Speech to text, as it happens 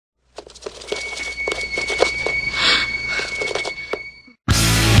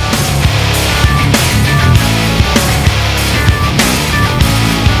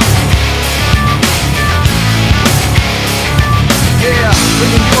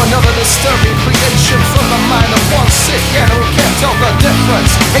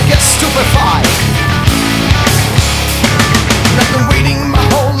and get stupefied. I've been waiting my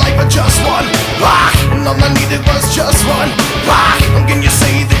whole life for just one rock, and all I needed was just one rock. And can you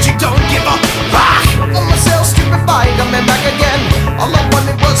say that you don't give a rock? I'm myself stupefied, I'm back again. All I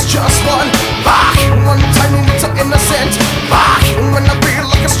wanted was just one rock, one tiny little innocent rock. And when I feel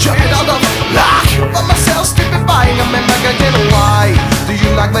like it's straight out of luck, I'm myself stupefied, I'm back again. Why do you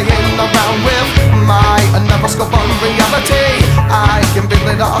like laying around with my never-scope on reality? I can feel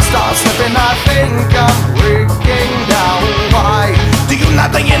it all start slipping, I think I'm breaking down. Why do you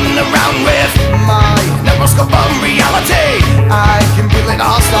not laying around with my never-scope on reality? I can feel it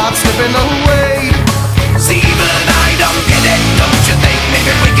all start slipping away. See, but I don't get it. Don't you think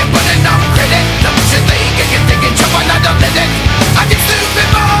maybe we can put it on credit? Don't you think I can take it, jump on, I don't let it. I get stupid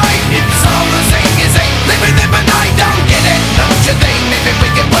boy, it's all the same as ain't living it, but I don't get it. Don't you think maybe we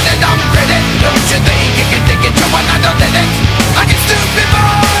can put it on credit? Don't you think I can take it, jump on, I don't let it. I get stupid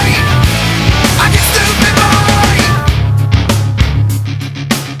boy, I get stupid boy.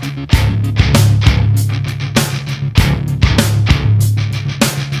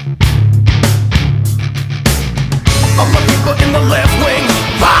 All the people in the left wing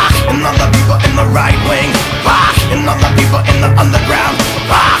rock, and all the people in the right wing rock, and all the people in the underground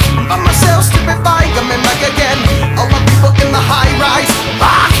rock. I'm myself stupefied, coming back again. All the people in the high rise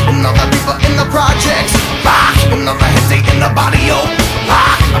rock, and all the people in the projects rock, and all the heads in the body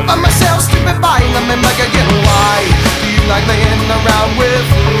rock. I'm myself stupefied, coming back again. Why do you like laying around with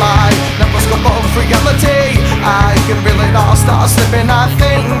my never-scope of reality? I can feel it all start slipping,